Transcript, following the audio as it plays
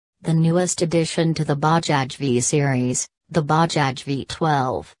newest addition to the Bajaj V series, the Bajaj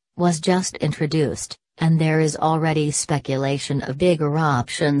V12, was just introduced, and there is already speculation of bigger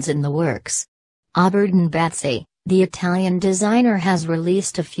options in the works. Betsy, the Italian designer, has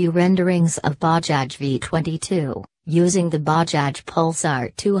released a few renderings of Bajaj V22, using the Bajaj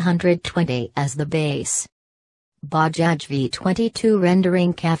Pulsar 220 as the base. Bajaj V22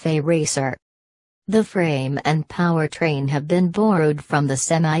 rendering Cafe Racer. The frame and powertrain have been borrowed from the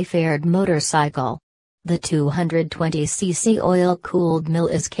semi-fared motorcycle. The 220cc oil-cooled mill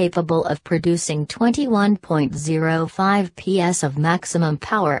is capable of producing 21.05 PS of maximum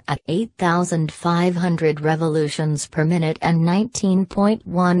power at 8,500 revolutions per minute and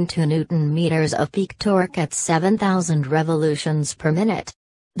 19.12 Newton-meters of peak torque at 7,000 revolutions per minute.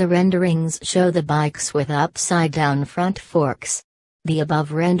 The renderings show the bikes with upside-down front forks. The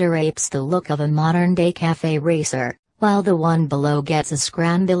above render apes the look of a modern-day cafe racer, while the one below gets a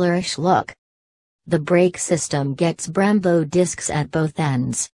scrambler-ish look. The brake system gets Brembo discs at both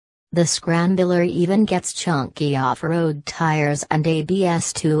ends. The scrambler even gets chunky off-road tires, and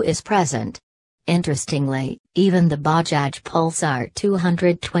ABS2 is present. Interestingly, even the Bajaj Pulsar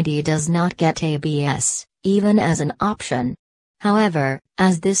 220 does not get ABS, even as an option. However,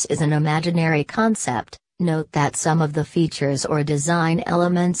 as this is an imaginary concept, note that some of the features or design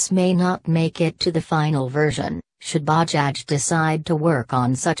elements may not make it to the final version, should Bajaj decide to work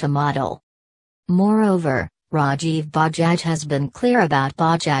on such a model. Moreover, Rajiv Bajaj has been clear about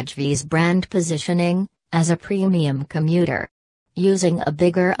Bajaj V's brand positioning, as a premium commuter. Using a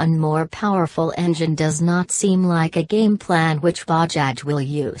bigger and more powerful engine does not seem like a game plan which Bajaj will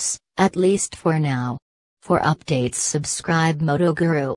use, at least for now. For updates, subscribe MotoGuru.